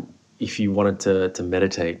time, if you wanted to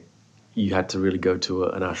meditate, you had to really go to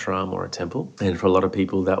an ashram or a temple. And for a lot of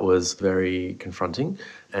people, that was very confronting.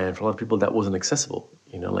 And for a lot of people, that wasn't accessible.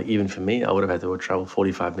 Like even for me, I would have had to travel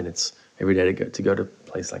 45 minutes every day to go to a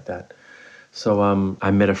place like that. So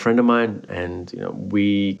I met a friend of mine, and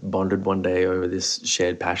we bonded one day over this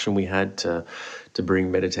shared passion we had to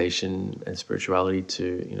bring meditation and spirituality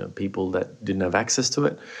to people that didn't have access to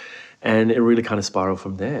it. And it really kind of spiraled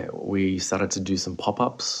from there. We started to do some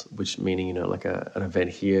pop-ups, which meaning like an event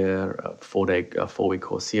here, a 4-week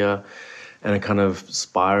course here. And it kind of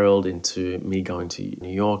spiraled into me going to New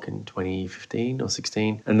York in 2015 or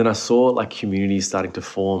 16. And then I saw like communities starting to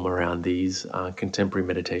form around these contemporary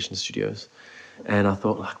meditation studios. And I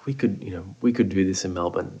thought like we could do this in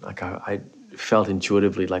Melbourne. Like I felt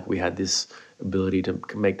intuitively like we had this ability to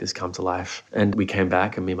make this come to life. And we came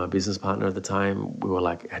back, and me and my business partner at the time, we were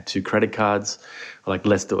like, had 2 credit cards. We're like,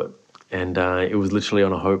 let's do it. And it was literally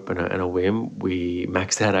on a hope and a whim. We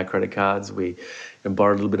maxed out our credit cards. We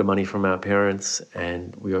borrowed a little bit of money from our parents,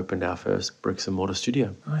 and we opened our first bricks and mortar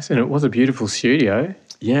studio. Nice, and it was a beautiful studio.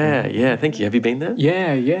 Yeah, thank you. Have you been there?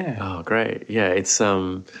 Yeah. Oh, great. Yeah, it's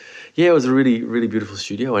it was a really, really beautiful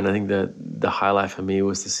studio, and I think the highlight for me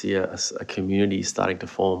was to see a community starting to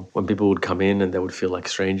form. When people would come in and they would feel like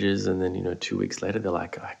strangers, and then 2 weeks later they're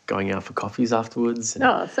like going out for coffees afterwards. And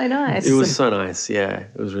Oh, so nice. it was so nice. Yeah,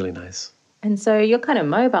 it was really nice. And so you're kind of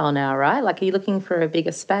mobile now, right? Like, are you looking for a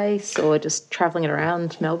bigger space or just travelling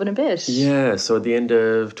around Melbourne a bit? Yeah, so at the end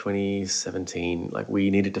of 2017, like we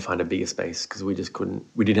needed to find a bigger space because we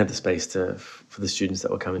didn't have the space for the students that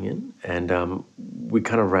were coming in, and we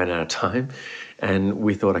kind of ran out of time. And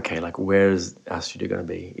we thought, okay, like where's our studio going to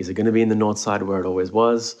be? Is it going to be in the north side where it always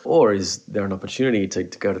was? Or is there an opportunity to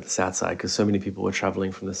go to the south side? Because so many people were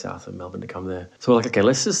traveling from the south of Melbourne to come there. So we're like, okay,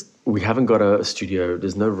 we haven't got a studio.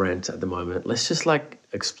 There's no rent at the moment. Let's just like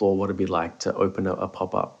explore what it'd be like to open a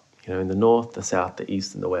pop-up, in the north, the south, the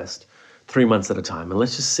east, and the west, 3 months at a time. And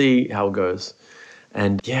let's just see how it goes.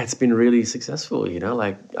 And yeah, it's been really successful,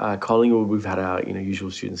 Collingwood, we've had our, usual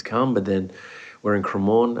students come, but then we're in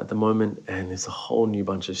Cremorne at the moment, and it's a whole new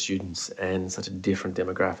bunch of students and such a different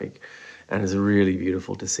demographic. And it's really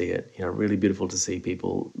beautiful to see it, really beautiful to see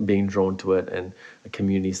people being drawn to it and a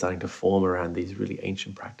community starting to form around these really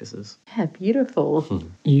ancient practices. Yeah, beautiful.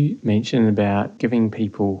 You mentioned about giving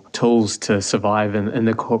people tools to survive in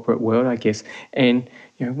the corporate world, I guess. And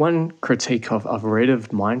one critique I've read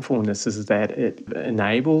of mindfulness is that it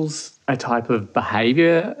enables a type of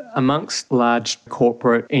behaviour amongst large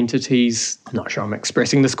corporate entities. I'm not sure I'm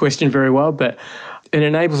expressing this question very well, but it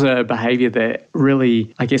enables a behaviour that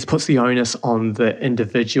really, I guess, puts the onus on the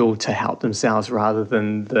individual to help themselves rather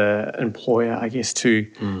than the employer, I guess, to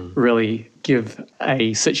really give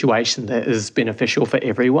a situation that is beneficial for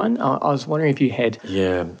everyone. I was wondering if you had...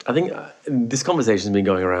 Yeah, I think this conversation has been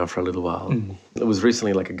going around for a little while. It was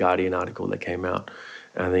recently like a Guardian article that came out.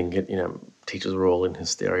 I think, teachers were all in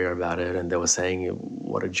hysteria about it, and they were saying,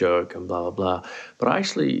 what a joke and blah, blah, blah.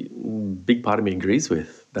 But big part of me agrees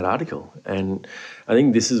with that article. And I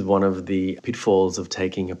think this is one of the pitfalls of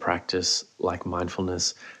taking a practice like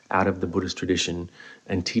mindfulness out of the Buddhist tradition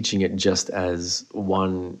and teaching it just as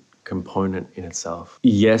one component in itself.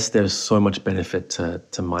 Yes, there's so much benefit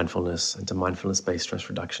to mindfulness and to mindfulness-based stress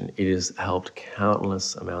reduction. It has helped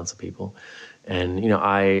countless amounts of people. And,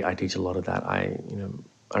 I teach a lot of that.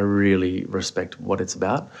 I really respect what it's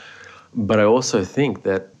about. But I also think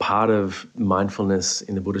that part of mindfulness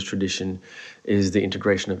in the Buddhist tradition is the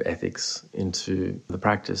integration of ethics into the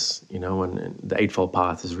practice, and the Eightfold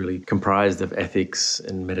Path is really comprised of ethics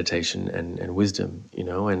and meditation and wisdom,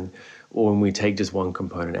 and when we take just one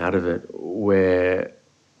component out of it, where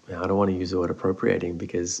I don't want to use the word appropriating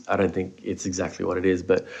because I don't think it's exactly what it is,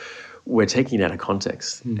 but we're taking it out of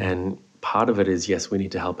context. And part of it is, yes, we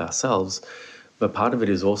need to help ourselves, but part of it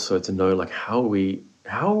is also to know, like, how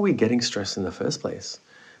are we getting stressed in the first place?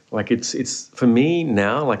 Like, it's for me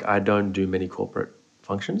now, like, I don't do many corporate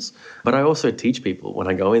functions, but I also teach people when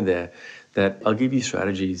I go in there that I'll give you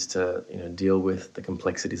strategies to, deal with the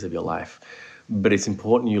complexities of your life. But it's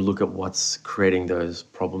important you look at what's creating those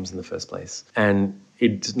problems in the first place. And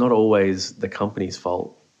it's not always the company's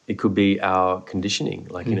fault. It could be our conditioning.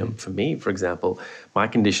 Like, for me, for example, my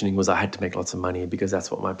conditioning was I had to make lots of money because that's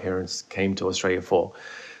what my parents came to Australia for.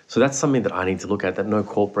 So that's something that I need to look at, that no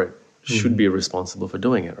corporate should be responsible for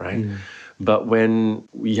doing it, right? But when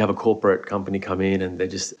you have a corporate company come in and they're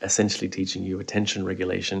just essentially teaching you attention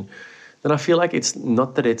regulation, then I feel like it's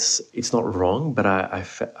not that it's not wrong, but I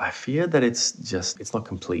fear that it's not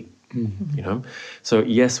complete. So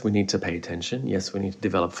yes, we need to pay attention. Yes, we need to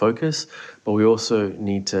develop focus, but we also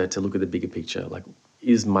need to look at the bigger picture. Like,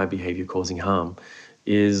 is my behavior causing harm?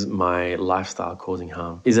 Is my lifestyle causing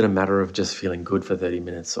harm? Is it a matter of just feeling good for 30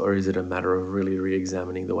 minutes, or is it a matter of really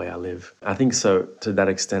re-examining the way I live? I think so. To that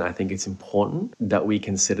extent, I think it's important that we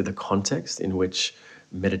consider the context in which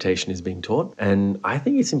meditation is being taught. And I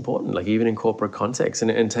think it's important, like even in corporate context, and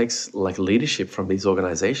it takes like leadership from these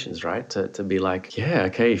organizations, right? To be like, yeah,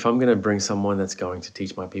 okay, if I'm going to bring someone that's going to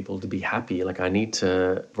teach my people to be happy, like I need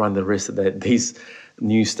to run the risk that these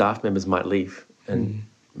new staff members might leave. And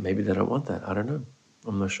maybe they don't want that. I don't know.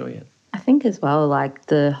 I'm not sure yet. I think as well, like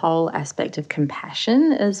the whole aspect of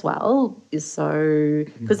compassion as well is so,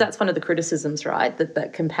 because that's one of the criticisms, right?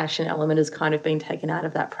 That compassion element has kind of been taken out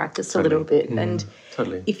of that practice a little bit. And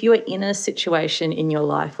if you are in a situation in your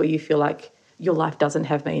life where you feel like your life doesn't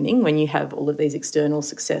have meaning, when you have all of these external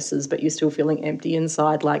successes, but you're still feeling empty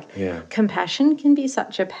inside, like compassion can be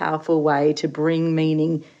such a powerful way to bring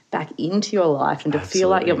meaning back into your life and to feel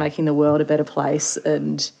like you're making the world a better place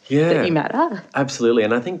and that you matter. Absolutely.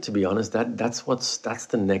 And I think, to be honest, that's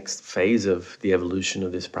the next phase of the evolution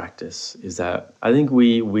of this practice, is that I think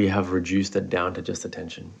we have reduced it down to just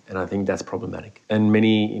attention. And I think that's problematic. And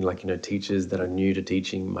many, teachers that are new to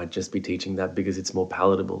teaching might just be teaching that because it's more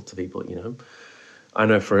palatable to people, I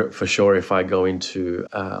know for sure if I go into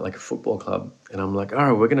like a football club and I'm like, all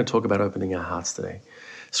right, we're going to talk about opening our hearts today.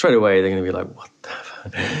 Straight away, they're going to be like, what the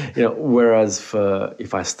fuck? Whereas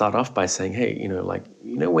if I start off by saying, hey,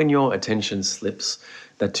 when your attention slips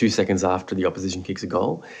that 2 seconds after the opposition kicks a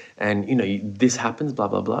goal and, this happens, blah,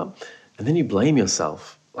 blah, blah, and then you blame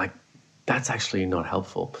yourself, like that's actually not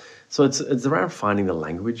helpful. So it's around finding the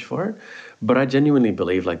language for it. But I genuinely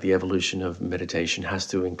believe like the evolution of meditation has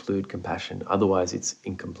to include compassion. Otherwise, it's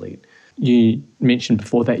incomplete. You mentioned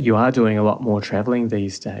before that you are doing a lot more travelling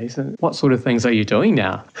these days. What sort of things are you doing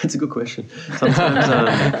now? That's a good question. Sometimes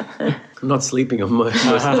I'm not sleeping on most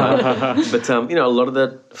of the time. But, a lot of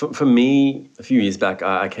that, for me, a few years back,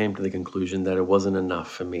 I came to the conclusion that it wasn't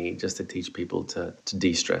enough for me just to teach people to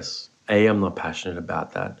de-stress. A, I'm not passionate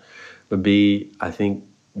about that. But B, I think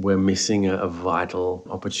we're missing a vital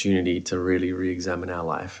opportunity to really re-examine our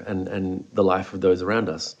life and the life of those around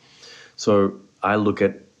us. So I look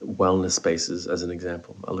at wellness spaces as an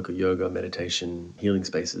example. I look at yoga, meditation, healing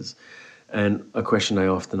spaces. And a question I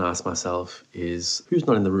often ask myself is, who's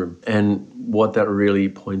not in the room? And what that really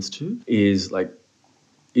points to is like,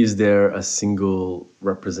 is there a single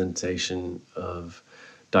representation of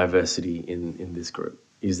diversity in this group?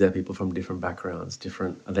 Is there people from different backgrounds,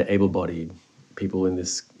 are they able-bodied people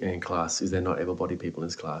in class? Is there not able-bodied people in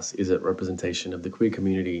this class? Is it representation of the queer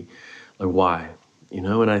community? Like why?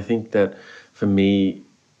 And I think that for me,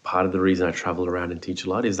 part of the reason I travel around and teach a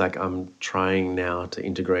lot is like I'm trying now to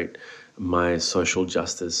integrate my social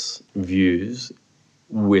justice views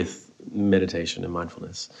with meditation and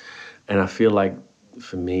mindfulness. And I feel like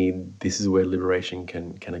for me, this is where liberation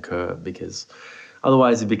can occur, because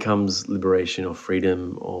otherwise it becomes liberation or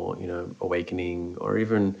freedom or, awakening or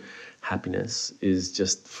even happiness is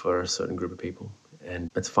just for a certain group of people.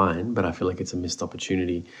 And that's fine, but I feel like it's a missed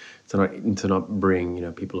opportunity to not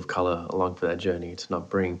bring, people of colour along for that journey, to not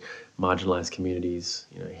bring marginalised communities,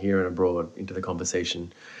 here and abroad into the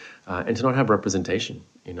conversation, and to not have representation,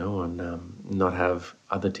 and not have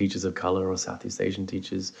other teachers of colour or Southeast Asian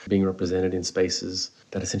teachers being represented in spaces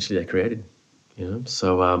that essentially they created,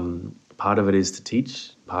 So part of it is to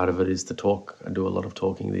teach, part of it is to talk. I do a lot of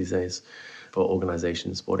talking these days for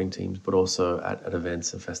organisations, sporting teams, but also at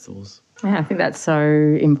events and festivals. Yeah, I think that's so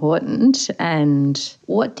important. And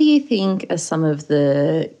what do you think are some of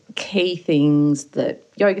the key things that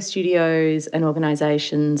yoga studios and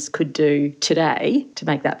organisations could do today to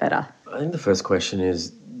make that better? I think the first question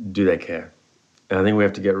is, do they care? And I think we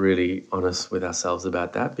have to get really honest with ourselves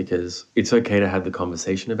about that, because it's okay to have the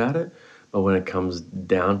conversation about it, but when it comes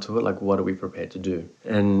down to it, like, what are we prepared to do?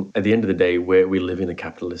 And at the end of the day, we live in a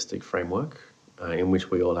capitalistic framework in which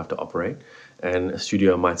we all have to operate. And a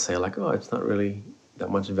studio might say like, oh, it's not really that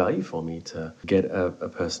much value for me to get a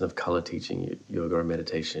person of color teaching yoga or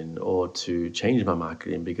meditation, or to change my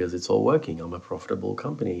marketing because it's all working. I'm a profitable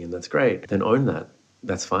company and that's great. Then own that.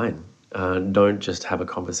 That's fine. Don't just have a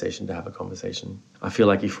conversation to have a conversation. I feel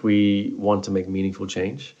like if we want to make meaningful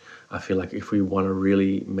change, I feel like if we want to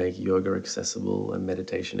really make yoga accessible and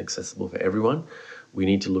meditation accessible for everyone, we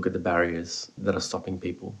need to look at the barriers that are stopping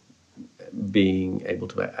people being able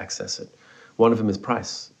to access it. One of them is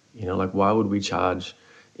price. Like, why would we charge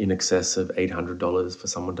in excess of $800 for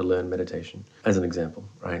someone to learn meditation, as an example,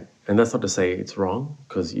 right? And that's not to say it's wrong,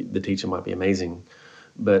 because the teacher might be amazing,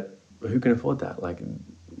 but who can afford that? Like,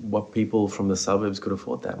 what people from the suburbs could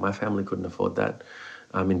afford that? My family couldn't afford that.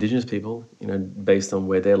 Indigenous people, based on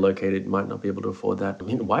where they're located, might not be able to afford that.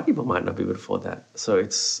 White people might not be able to afford that. So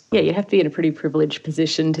it's... Yeah, you have to be in a pretty privileged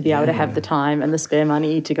position to be able to have the time and the spare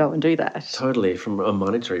money to go and do that. Totally, from a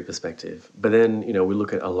monetary perspective. But then, we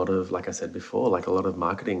look at a lot of, like I said before, like a lot of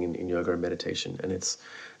marketing in yoga and meditation, and it's,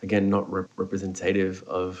 again, not representative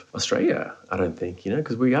of Australia, I don't think,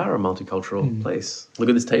 because we are a multicultural place. Look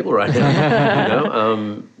at this table right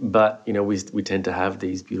now, but, we tend to have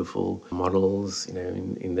these beautiful models,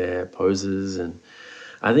 in their poses, and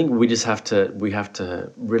I think we have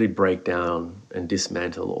to really break down and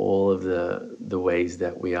dismantle all of the ways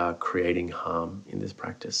that we are creating harm in this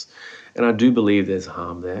practice. And I do believe there's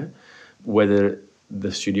harm there. Whether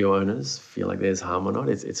the studio owners feel like there's harm or not,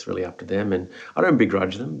 it's really up to them. And I don't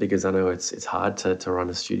begrudge them, because I know it's hard to run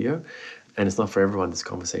a studio. And it's not for everyone, this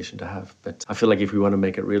conversation to have. But I feel like if we want to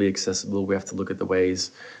make it really accessible, we have to look at the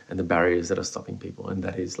ways and the barriers that are stopping people. And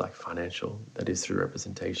that is like financial, that is through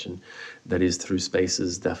representation, that is through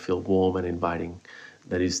spaces that feel warm and inviting,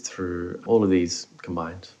 that is through all of these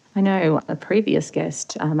combined. I know a previous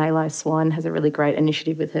guest, Malai Swan, has a really great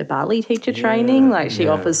initiative with her Bali teacher training. Like she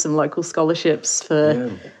offers some local scholarships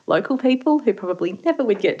for local people who probably never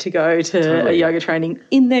would get to go to a yoga training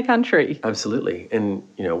in their country. Absolutely. And,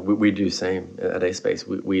 we do same at A-Space.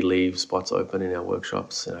 We leave spots open in our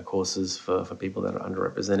workshops and our courses for people that are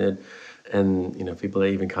underrepresented. And, people that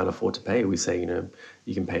even can't afford to pay, we say,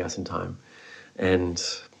 you can pay us in time. And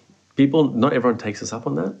not everyone takes us up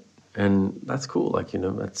on that. And that's cool.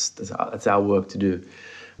 That's our work to do,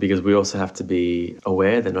 because we also have to be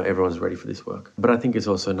aware that not everyone's ready for this work. But I think it's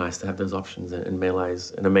also nice to have those options. And Melai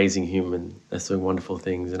is an amazing human that's doing wonderful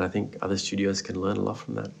things. And I think other studios can learn a lot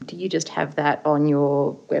from that. Do you just have that on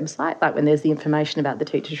your website? Like when there's the information about the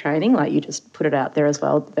teacher training, like you just put it out there as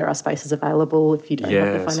well? There are spaces available if you don't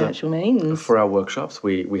have the financial means? For our workshops,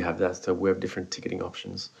 we have that. So we have different ticketing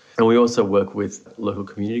options. And we also work with local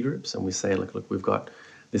community groups. And we say, look, we've got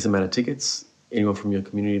this amount of tickets. Anyone from your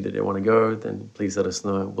community that they want to go, then please let us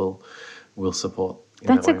know. We'll support.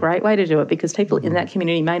 That's a great way to do it, because people in that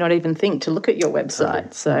community may not even think to look at your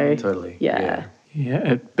website. Totally. Yeah,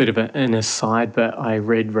 a bit of an aside, but I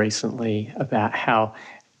read recently about how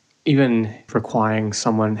even requiring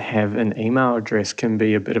someone have an email address can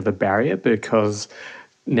be a bit of a barrier, because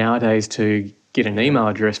nowadays to get an email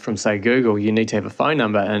address from, say, Google, you need to have a phone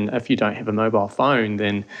number. And if you don't have a mobile phone,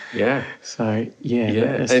 then... It's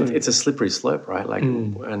a slippery slope, right?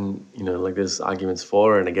 And, there's arguments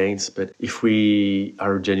for and against. But if we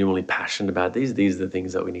are genuinely passionate about these are the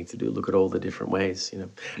things that we need to do. Look at all the different ways,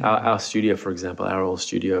 Our studio, for example, our old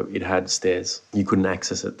studio, it had stairs. You couldn't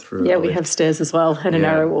access it through... Yeah, we have stairs as well and a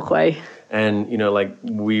narrow walkway. And,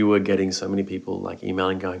 we were getting so many people,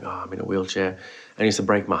 emailing, going, I'm in a wheelchair. And it used to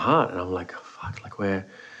break my heart. And I'm like, fuck, we're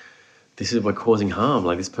causing harm.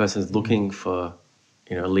 This person's looking for,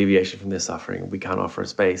 alleviation from their suffering. We can't offer a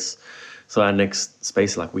space. So our next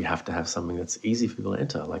space, we have to have something that's easy for people to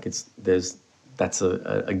enter. That's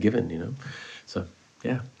a given, So,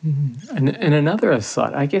 yeah. Mm-hmm. And another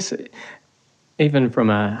aside, I guess, even from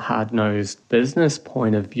a hard-nosed business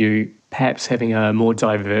point of view, perhaps having a more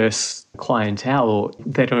diverse clientele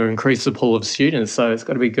that'll increase the pool of students. So it's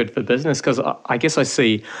got to be good for business, because I guess I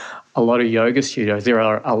see a lot of yoga studios. There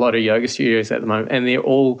are a lot of yoga studios at the moment, and they're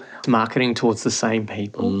all marketing towards the same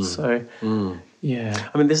people. Yeah.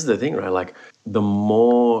 I mean, this is the thing, right? The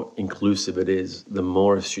more inclusive it is, the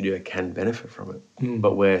more a studio can benefit from it.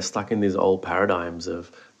 But we're stuck in these old paradigms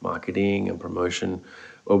of marketing and promotion,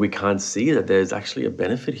 where we can't see that there's actually a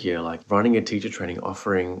benefit here. Running a teacher training,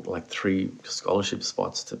 offering 3 scholarship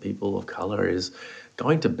spots to people of color is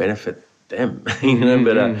going to benefit them,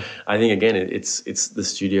 But I think, again, it's the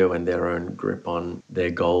studio and their own grip on their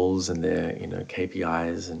goals and their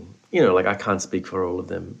KPIs, and I can't speak for all of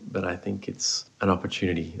them, but I think it's an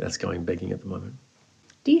opportunity that's going begging at the moment.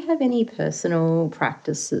 Do you have any personal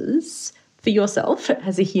practices for yourself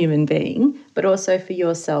as a human being, but also for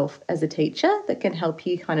yourself as a teacher, that can help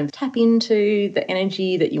you kind of tap into the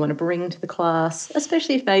energy that you want to bring to the class,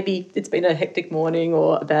 especially if maybe it's been a hectic morning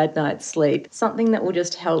or a bad night's sleep, something that will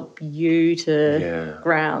just help you to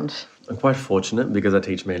ground? I'm quite fortunate, because I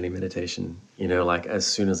teach mainly meditation. As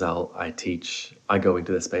soon as I teach, I go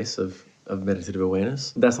into the space of meditative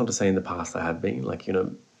awareness. That's not to say in the past I have been,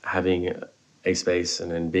 having a space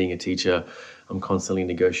and then being a teacher, I'm constantly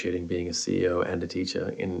negotiating being a CEO and a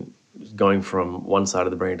teacher, in going from one side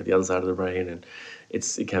of the brain to the other side of the brain, and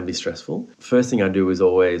it can be stressful. First thing I do is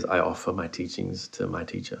always I offer my teachings to my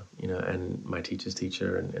teacher, and my teacher's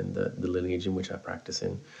teacher, and the lineage in which I practice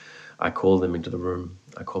in. I call them into the room.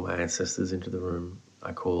 I call my ancestors into the room.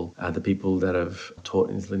 I call the people that have taught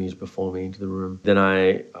in this lineage before me into the room. Then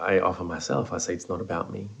I offer myself. I say it's not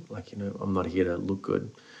about me. I'm not here to look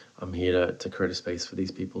good. I'm here to create a space for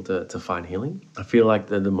these people to find healing. I feel like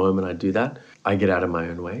the moment I do that, I get out of my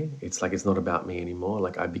own way. It's it's not about me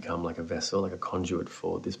anymore. I become a vessel, a conduit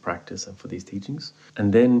for this practice and for these teachings.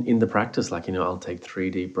 And then in the practice, I'll take 3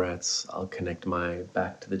 deep breaths. I'll connect my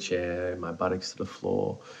back to the chair, my buttocks to the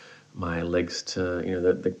floor, my legs to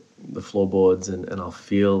the floorboards, and I'll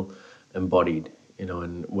feel embodied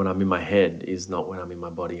and when I'm in my head is not when I'm in my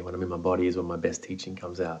body. When I'm in my body is when my best teaching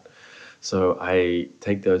comes out. So I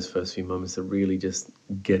take those first few moments to really just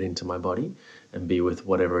get into my body and be with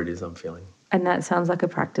whatever it is I'm feeling. And that sounds like a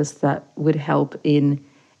practice that would help in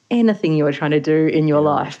anything you were trying to do in your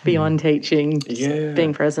life beyond teaching,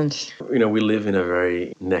 being present. We live in a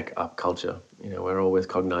very neck up culture. We're always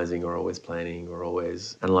cognizing, we're always planning, we're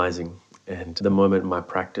always analyzing. And the moment my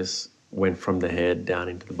practice went from the head down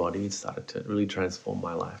into the body, it started to really transform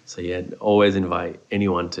my life. So always invite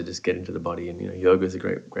anyone to just get into the body, and yoga is a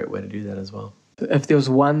great way to do that as well. If there was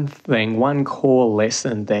one core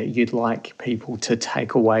lesson that you'd like people to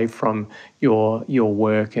take away from your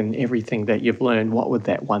work and everything that you've learned, what would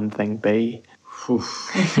that one thing be?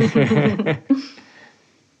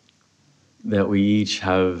 That we each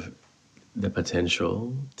have the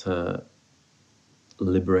potential to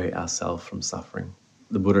liberate ourselves from suffering.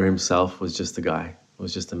 The Buddha himself was just a guy,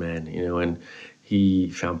 was just a man, and he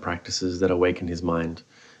found practices that awakened his mind.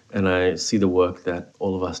 And I see the work that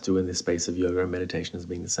all of us do in this space of yoga and meditation as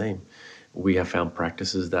being the same. We have found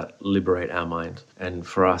practices that liberate our mind. And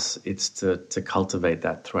for us, it's to cultivate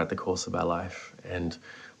that throughout the course of our life. And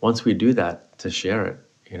once we do that, to share it,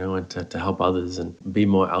 and to help others and be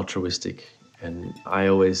more altruistic. And I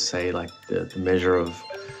always say, like, the measure of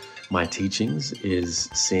my teachings is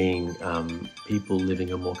seeing people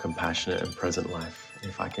living a more compassionate and present life.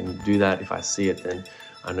 If I can do that, if I see it, then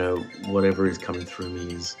I know whatever is coming through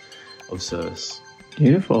me is of service.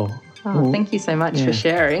 Beautiful. Oh, thank you so much for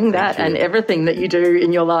sharing that and everything that you do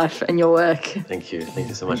in your life and your work. Thank you. Thank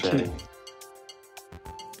you so much for having me.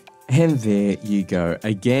 And there you go.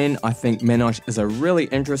 Again, I think Manoj is a really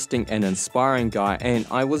interesting and inspiring guy, and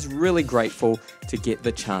I was really grateful to get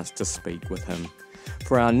the chance to speak with him.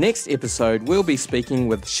 For our next episode, we'll be speaking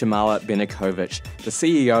with Shamala Benikovic, the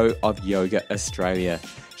CEO of Yoga Australia.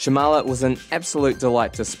 Shamala was an absolute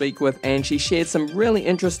delight to speak with, and she shared some really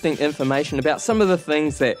interesting information about some of the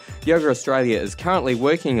things that Yoga Australia is currently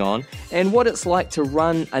working on and what it's like to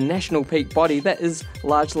run a national peak body that is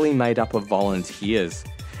largely made up of volunteers.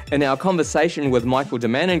 In our conversation with Michael de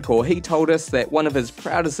Manincourt, he told us that one of his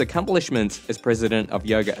proudest accomplishments as president of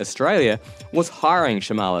Yoga Australia was hiring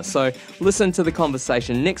Shamala. So listen to the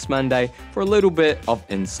conversation next Monday for a little bit of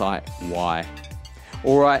insight why.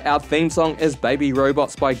 Alright, our theme song is Baby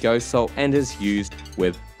Robots by Ghost Soul and is used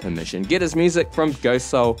with permission. Get his music from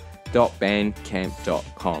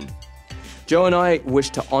ghostsoul.bandcamp.com. Joe and I wish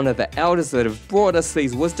to honour the elders that have brought us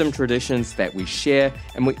these wisdom traditions that we share,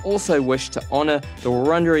 and we also wish to honour the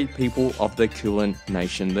Wurundjeri people of the Kulin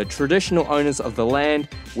Nation, the traditional owners of the land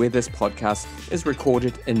where this podcast is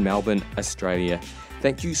recorded in Melbourne, Australia.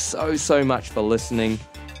 Thank you so much for listening.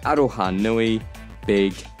 Aroha nui,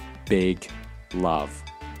 big love.